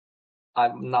I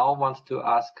now want to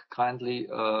ask kindly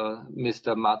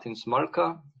Mr. Martin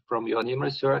SMOLKA from JOANNEUM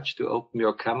Research to open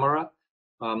your camera.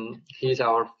 He's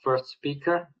our first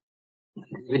speaker. He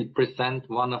will present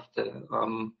one of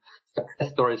the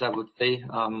success stories, I would say,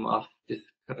 of this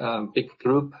big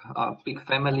group, big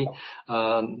family,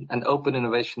 an open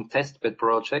innovation testbed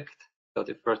project. So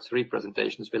the first 3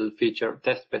 presentations will feature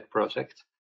testbed projects.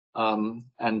 And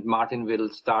Martin will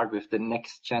start with the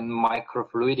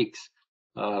NextGenMicrofluidics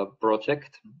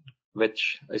project,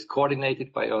 which is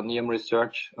coordinated by JOANNEUM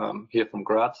Research here from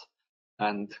Graz.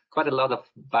 And quite a lot of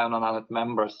Bio900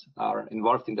 members are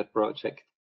involved in that project.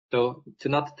 So to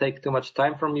not take too much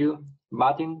time from you,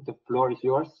 Martin, the floor is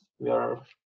yours. We are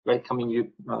welcoming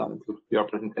you to your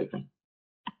presentation.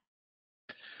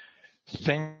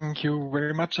 Thank you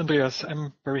very much, Andreas.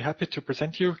 I'm very happy to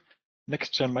present you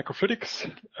NextGenMicrofluidics.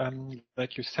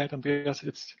 Like you said, Andreas,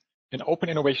 it's an open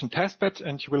innovation testbed,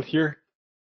 and you will hear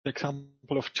the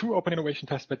example of 2 open innovation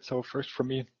testbeds. So first from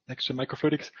me,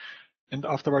 NextGenMicrofluidics, and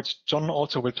afterwards, John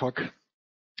also will talk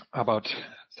about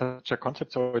such a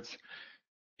concept. So it's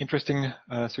interesting.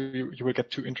 So you will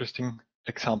get 2 interesting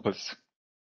examples.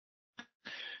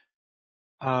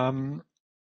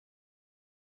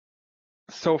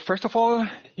 So first of all,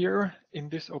 here in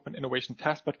this open innovation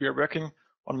testbed, we are working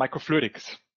on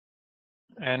microfluidics.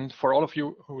 And for all of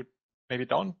you who maybe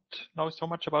don't know so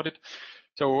much about it,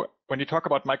 so when you talk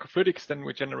about microfluidics, then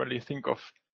we generally think of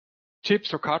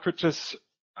chips or cartridges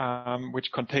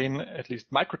which contain at least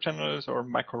microchannels or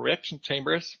microreaction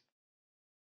chambers.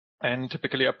 And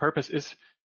typically our purpose is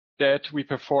that we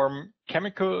perform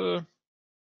chemical,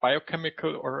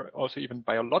 biochemical, or also even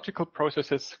biological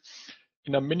processes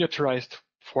in a miniaturized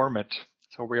format.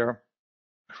 So we are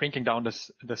shrinking down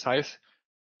the size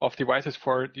of devices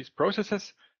for these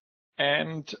processes.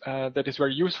 And that is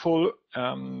very useful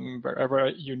wherever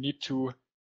you need to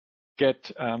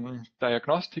get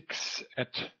diagnostics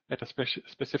at a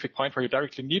specific point where you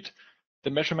directly need the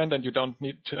measurement and you don't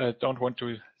want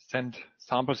to send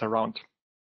samples around.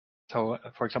 So,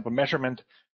 for example, measurement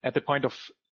at the point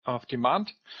of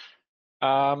demand.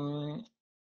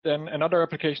 Then another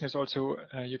application is also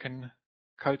you can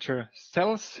culture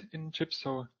cells in chips,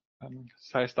 so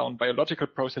size down biological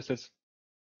processes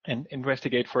and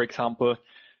investigate, for example,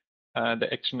 the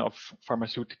action of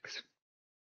pharmaceutics.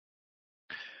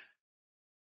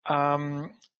 Well,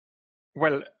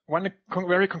 one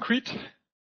very concrete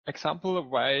example of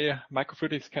why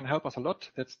microfluidics can help us a lot,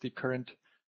 that's the current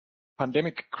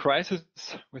pandemic crisis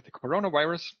with the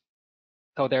coronavirus.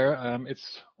 So there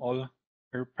it's all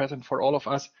very present for all of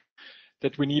us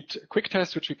that we need quick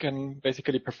tests, which we can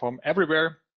basically perform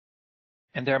everywhere.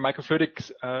 And there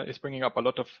microfluidics is bringing up a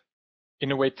lot of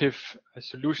innovative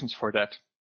solutions for that.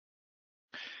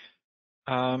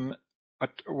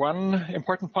 But one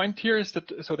important point here is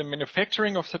that so the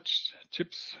manufacturing of such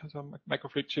chips, so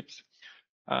microfluidic chips,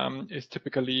 is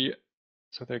typically,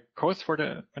 so the cost for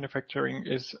the manufacturing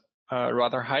is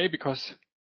rather high because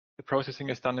the processing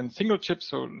is done in single chips,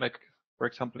 so like, for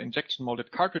example, injection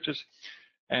molded cartridges,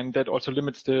 and that also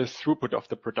limits the throughput of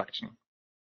the production.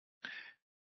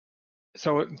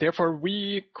 So therefore,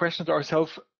 we questioned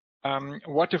ourselves,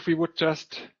 what if we would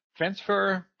just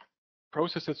transfer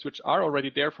processes which are already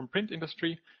there from print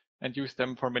industry and use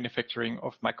them for manufacturing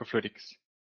of microfluidics?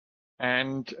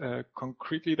 And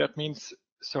concretely, that means,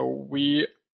 so we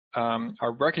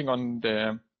are working on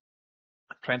the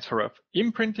transfer of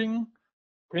imprinting,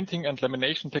 printing and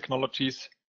lamination technologies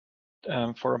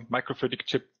for microfluidic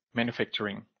chip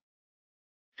manufacturing.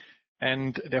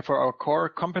 And therefore our core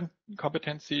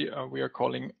competency we are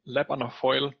calling lab on a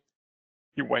foil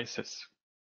devices.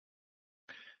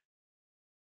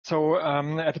 So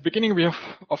at the beginning we have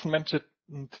often mentioned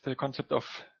the concept of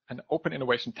an open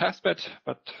innovation testbed,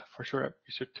 but for sure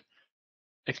we should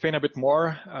explain a bit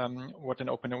more what an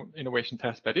open innovation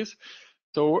testbed is.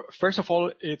 So first of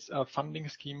all, it's a funding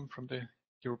scheme from the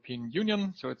European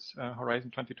Union. So it's a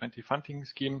Horizon 2020 funding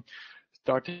scheme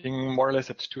starting more or less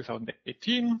at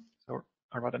 2018. So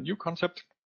a rather new concept.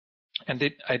 And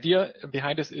the idea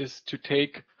behind this is to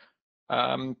take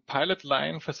pilot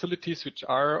line facilities which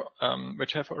are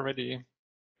already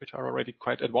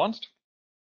quite advanced.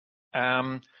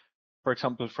 For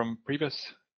example, from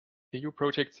previous EU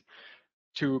projects,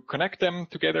 to connect them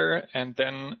together and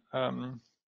then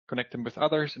connect them with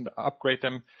others and upgrade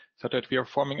them so that we are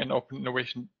forming an open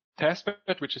innovation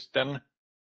testbed, which is then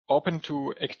open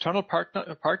to external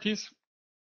parties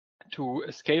to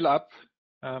scale up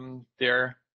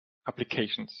their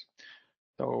applications.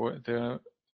 So the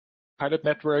pilot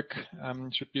network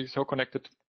should be so connected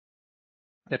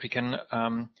that we can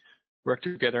work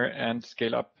together and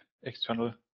scale up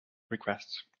external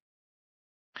requests.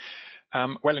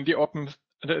 Well, in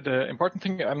the important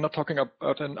thing, I'm not talking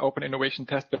about an open innovation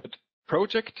testbed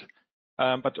project,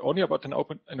 but only about an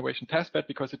open innovation testbed,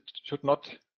 because it should not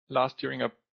last during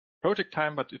a project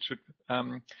time, but it should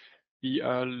be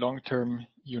a long-term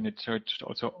unit, so it should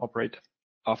also operate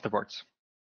afterwards.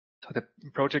 So the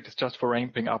project is just for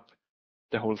ramping up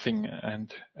the whole thing,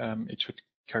 and it should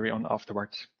carry on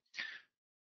afterwards.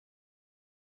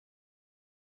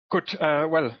 Good.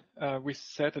 Well, we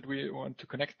said that we want to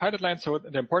connect pilot lines. So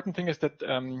the important thing is that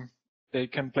they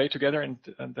can play together, and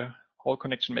the whole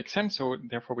connection makes sense. So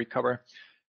therefore, we cover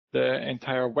the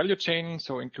entire value chain.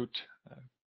 So include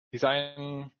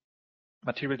design,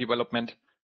 material development,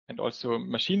 and also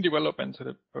machine development, so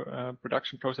the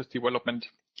production process development,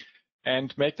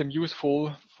 and make them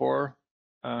useful for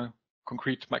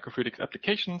concrete microfluidics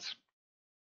applications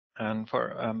and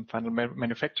for final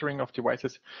manufacturing of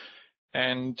devices.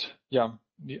 And yeah,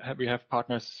 we have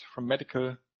partners from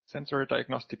medical sensor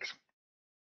diagnostics,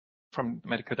 from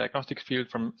medical diagnostics field,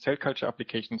 from cell culture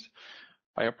applications,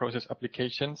 bioprocess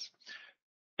applications.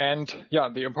 And yeah,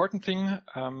 the important thing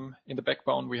in the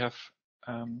backbone, we have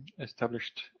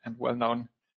established and well-known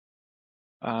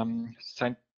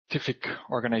scientific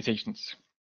organizations.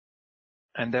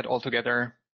 And that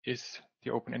altogether is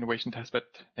the Open Innovation Testbed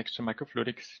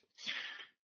NextGenMicrofluidics.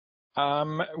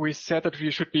 We said that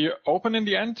we should be open in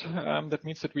the end. That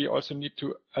means that we also need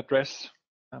to address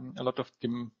a lot of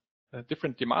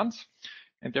different demands.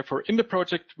 And therefore, in the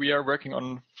project, we are working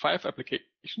on 5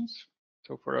 applications.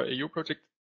 So for our EU project,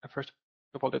 first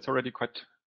of all, that's already quite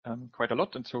a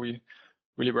lot. And so we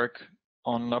really work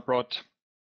on a broad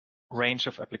range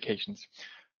of applications.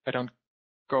 I don't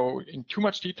go in too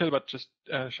much detail, but just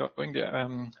showing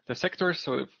the sectors.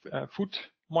 So food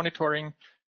monitoring,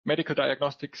 medical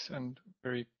diagnostics, and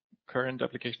very current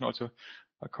application also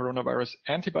a coronavirus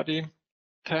antibody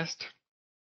test.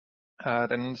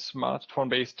 Then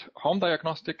smartphone-based home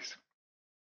diagnostics.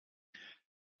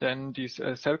 Then these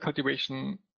cell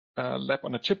cultivation lab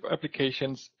on a chip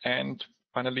applications, and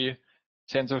finally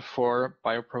sensor for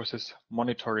bioprocess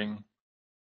monitoring.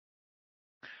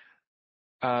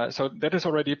 So that is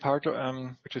already part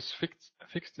which is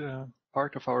fixed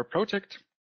part of our project.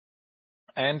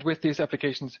 And with these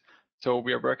applications, so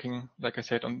we are working, like I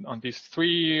said, on these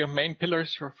 3 main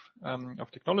pillars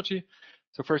of technology.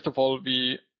 So first of all,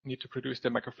 we need to produce the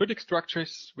microfluidic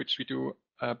structures, which we do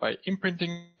by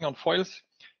imprinting on foils,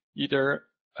 either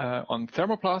on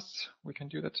thermoplasts, we can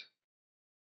do that,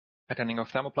 patterning of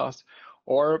thermoplasts,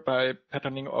 or by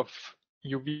patterning of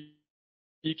UV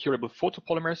curable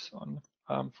photopolymers on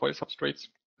foil substrates.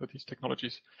 So these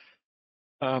technologies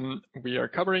we are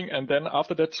covering. And then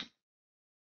after that,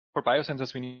 for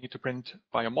biosensors, we need to print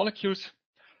biomolecules.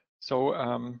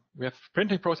 So we have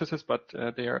printing processes, but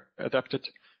they are adapted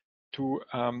to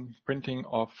printing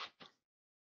of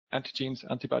antigens,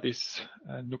 antibodies,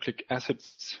 nucleic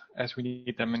acids, as we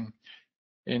need them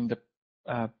in the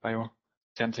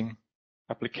biosensing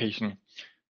application.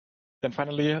 Then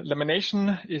finally,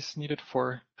 lamination is needed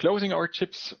for closing our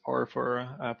chips or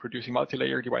for producing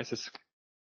multi-layer devices.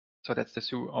 So that's the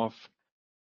zoo of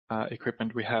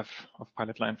equipment we have, of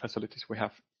pilot line facilities we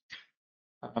have.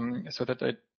 So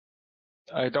that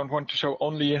I don't want to show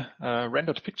only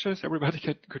rendered pictures. Everybody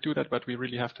could do that, but we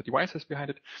really have the devices behind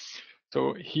it.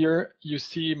 So here you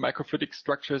see microfluidic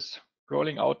structures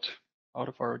rolling out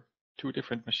of our 2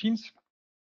 different machines.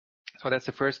 So that's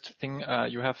the first thing.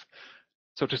 You have,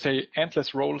 so to say,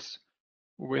 endless rolls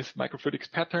with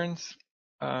microfluidics patterns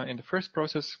in the first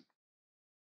process.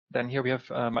 Then here we have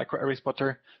microarray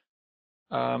spotter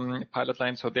pilot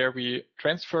line. So there we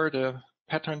transfer the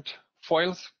patterned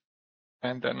foils,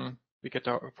 and then we get,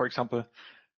 for example,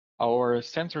 our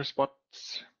sensor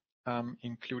spots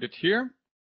included here.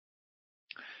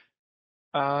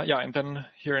 Yeah, and then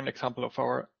here an example of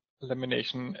our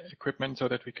lamination equipment, so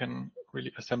that we can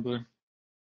really assemble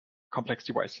complex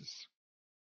devices.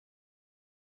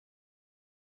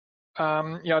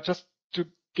 Yeah, just to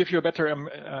give you a better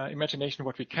imagination of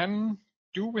what we can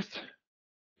do with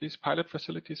these pilot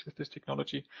facilities with this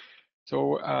technology.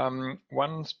 So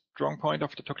one strong point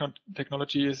of the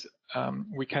technology is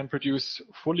we can produce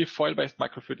fully foil-based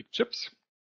microfluidic chips.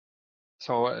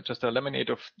 So just a laminate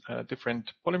of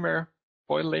different polymer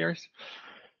foil layers.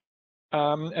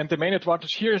 And the main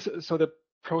advantage here is so the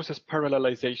process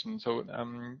parallelization. So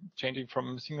changing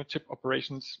from single chip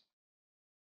operations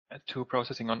to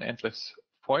processing on endless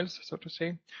foils, so to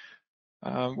say,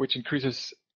 which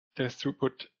increases the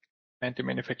throughput and the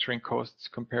manufacturing costs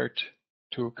compared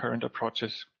to current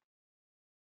approaches.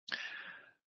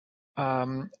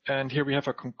 And here we have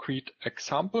a concrete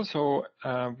example. So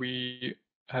we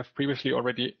have previously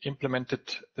already implemented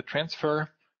the transfer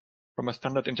from a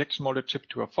standard injection molded chip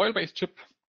to a foil-based chip.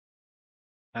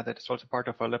 That is also part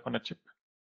of a lab on a chip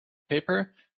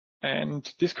paper.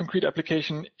 And this concrete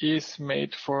application is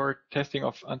made for testing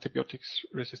of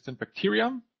antibiotics-resistant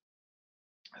bacteria.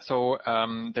 So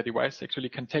the device actually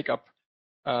can take up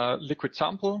a liquid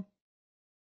sample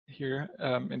here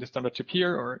in the standard chip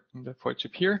here or in the foil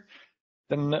chip here.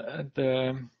 Then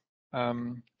the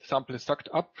sample is sucked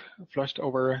up, flushed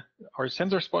over our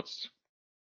sensor spots,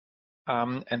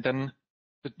 and then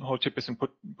the whole chip is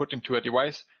put into a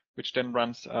device, which then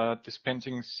runs a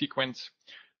dispensing sequence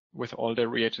with all the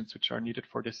reagents which are needed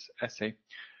for this assay.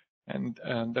 And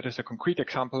that is a concrete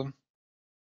example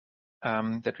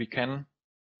that we can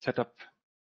set up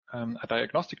a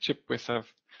diagnostic chip with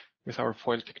our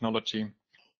foil technology.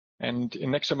 And in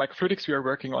NextGenMicrofluidics, we are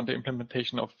working on the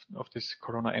implementation of this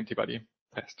corona antibody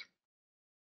test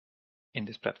in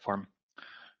this platform.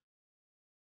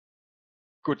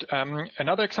 Good.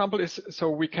 Another example is,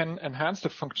 so we can enhance the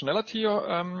functionality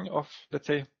of, let's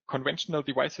say, conventional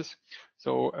devices.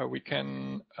 So we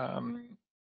can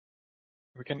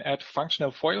add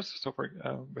functional foils, so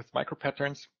with micro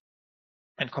patterns,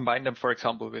 and combine them, for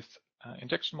example, with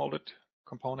injection molded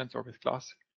components or with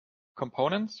glass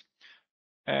components.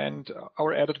 And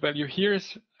our added value here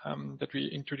is that we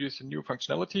introduce a new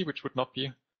functionality which would not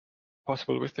be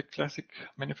possible with the classic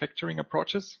manufacturing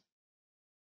approaches.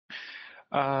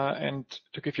 And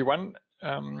to give you one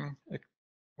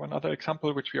other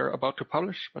example, which we are about to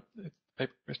publish, but the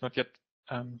paper is not yet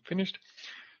finished.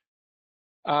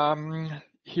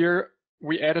 Here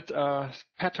we added a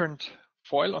patterned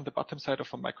foil on the bottom side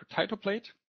of a microtito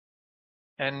plate,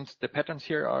 and the patterns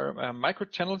here are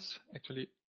microchannels. Actually,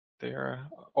 they are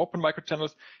open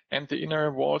microchannels, and the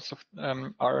inner walls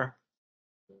are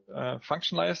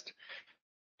functionalized,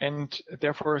 and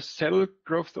therefore cell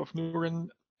growth of neuron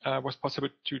was possible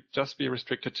to just be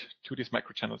restricted to these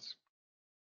microchannels.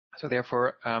 So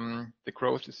therefore, the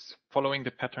growth is following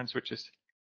the patterns which is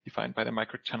defined by the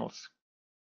microchannels.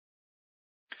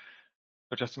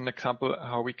 So just an example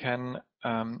how we can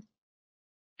add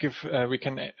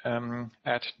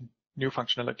new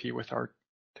functionality with our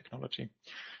technology.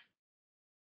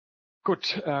 Good.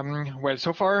 Well,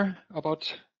 so far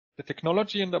about the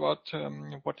technology and about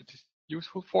what it is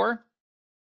useful for.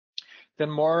 Then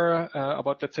more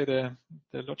about, let's say, the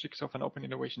logics of an open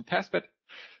innovation testbed.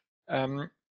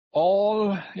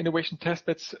 All innovation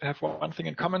testbeds have one thing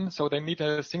in common. So they need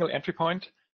a single entry point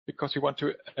because we want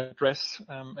to address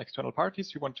external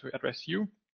parties. We want to address you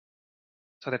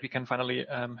so that we can finally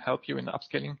help you in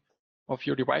upscaling of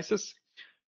your devices.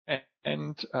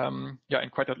 And yeah,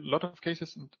 in quite a lot of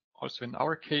cases, and also in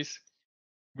our case,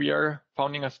 we are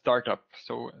founding a startup.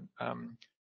 So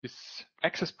this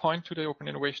access point to the Open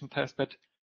Innovation Testbed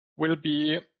will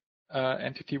be an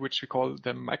entity which we call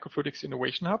the Microfluidics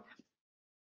Innovation Hub.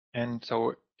 And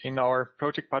so in our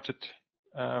project budget,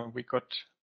 we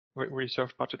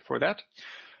reserved budget for that.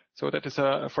 So that is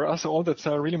for us all, that's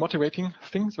a really motivating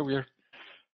thing. So we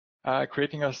are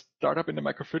creating a startup in the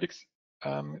microfluidics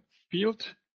field,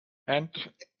 and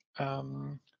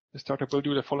the startup will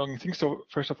do the following things. So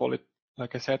first of all,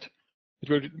 like I said, it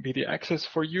will be the access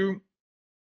for you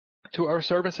to our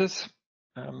services.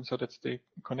 So that's the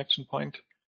connection point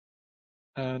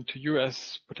to you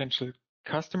as potential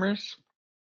customers.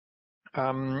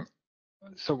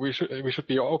 So we should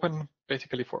be open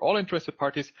basically for all interested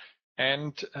parties,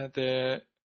 and the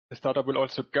startup will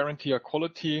also guarantee a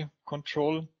quality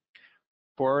control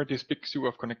for this big zoo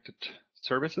of connected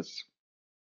services.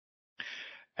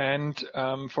 And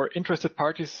for interested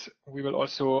parties, we will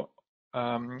also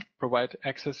provide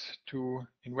access to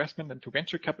investment and to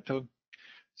venture capital.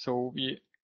 So we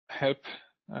help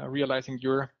realizing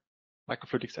your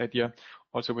microfluidics idea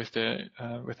also with the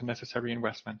necessary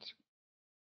investment.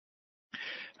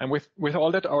 And with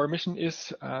all that, our mission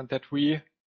is that we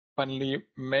finally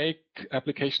make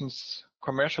applications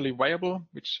commercially viable,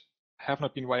 which have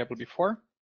not been viable before.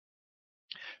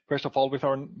 First of all, with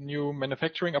our new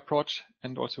manufacturing approach,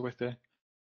 and also with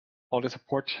all the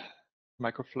support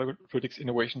Microfluidics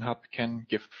Innovation Hub can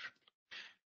give.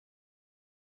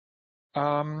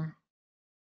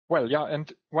 Well, yeah,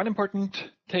 and one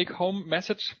important take-home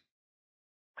message.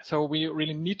 So we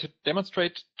really need to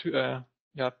demonstrate to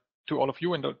all of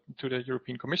you and to the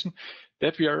European Commission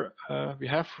that we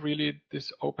have really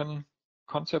this open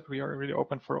concept. We are really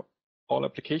open for all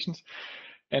applications,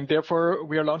 and therefore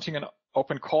we are launching an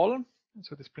open call.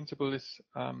 So this principle is,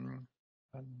 I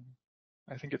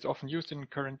think it's often used in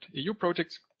current EU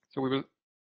projects. So we will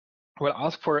will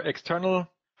ask for external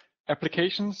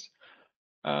applications,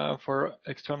 for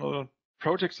external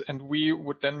projects, and we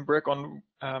would then work on,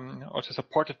 also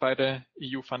supported by the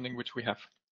EU funding which we have.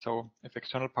 So if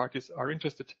external parties are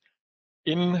interested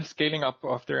in scaling up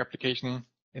of their application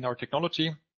in our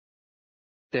technology,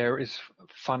 there is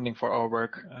funding for our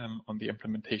work on the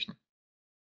implementation.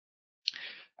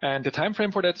 And the time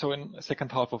frame for that, so in the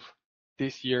second half of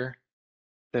this year,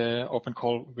 the open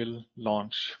call will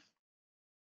launch.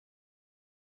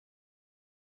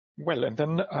 Well, and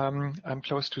then I'm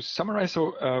close to summarize.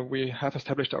 So we have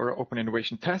established our Open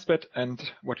Innovation Testbed, and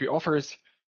what we offer is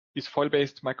these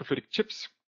foil-based microfluidic chips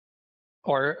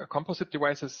or composite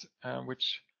devices,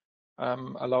 which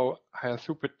allow higher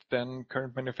throughput than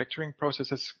current manufacturing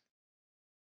processes,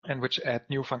 and which add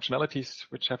new functionalities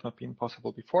which have not been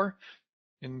possible before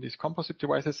in these composite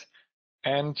devices.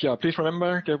 And yeah, please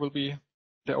remember there will be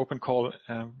the open call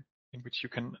in which you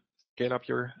can scale up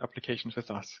your applications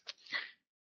with us.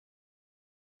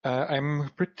 I'm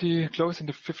pretty close in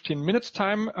the 15 minutes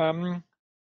time.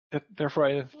 Therefore,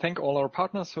 I thank all our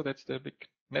partners. So that's the big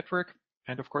network,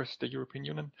 and of course the European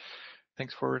Union.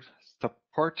 Thanks for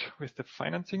support with the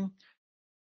financing.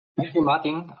 Thank you,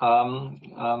 Martin.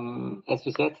 As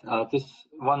you said, this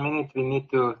 1 minute we need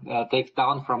to take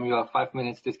down from your 5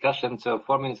 minutes discussion, so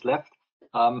 4 minutes left.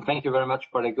 Thank you very much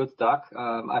for the good talk.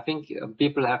 I think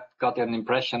people have got an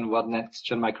impression what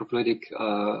NextGenMicrofluidics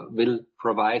will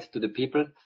provide to the people.